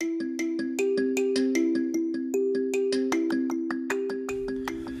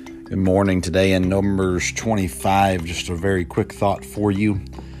Good morning. Today in Numbers 25, just a very quick thought for you.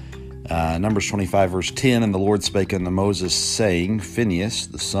 Numbers 25, verse 10, And the Lord spake unto Moses, saying, Phinehas,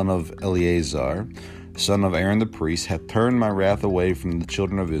 the son of Eleazar, son of Aaron the priest, hath turned my wrath away from the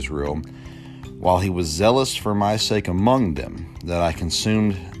children of Israel, while he was zealous for my sake among them, that I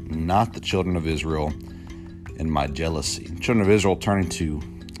consumed not the children of Israel in my jealousy. Children of Israel turning to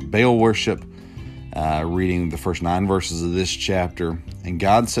Baal worship, reading the first 9 verses of this chapter. And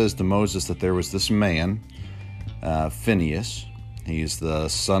God says to Moses that there was this man, Phinehas. He's the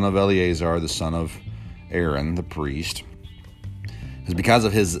son of Eleazar, the son of Aaron, the priest. It's because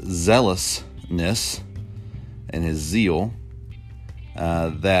of his zealousness and his zeal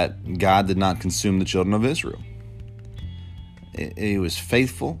that God did not consume the children of Israel. He was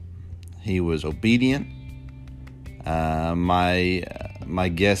faithful. He was obedient. My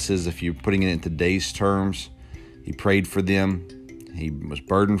guess is, if you're putting it in today's terms, he prayed for them. He was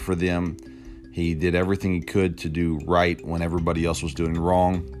burdened for them. He did everything he could to do right when everybody else was doing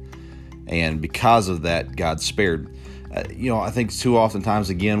wrong. And because of that, God spared. I think too oftentimes,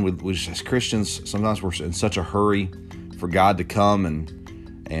 again, with as Christians, sometimes we're in such a hurry for God to come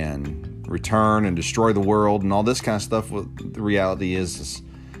and return and destroy the world and all this kind of stuff. The reality is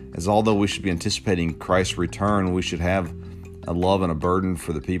although we should be anticipating Christ's return, we should have a love and a burden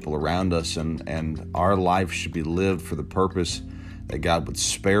for the people around us, and our life should be lived for the purpose that God would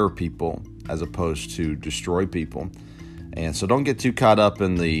spare people as opposed to destroy people. And so don't get too caught up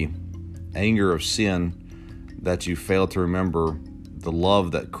in the anger of sin that you fail to remember the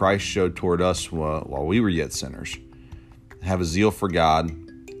love that Christ showed toward us while we were yet sinners. Have a zeal for God,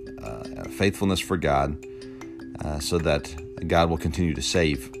 a faithfulness for God, so that God will continue to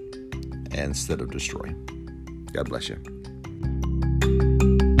save instead of destroy. God bless you.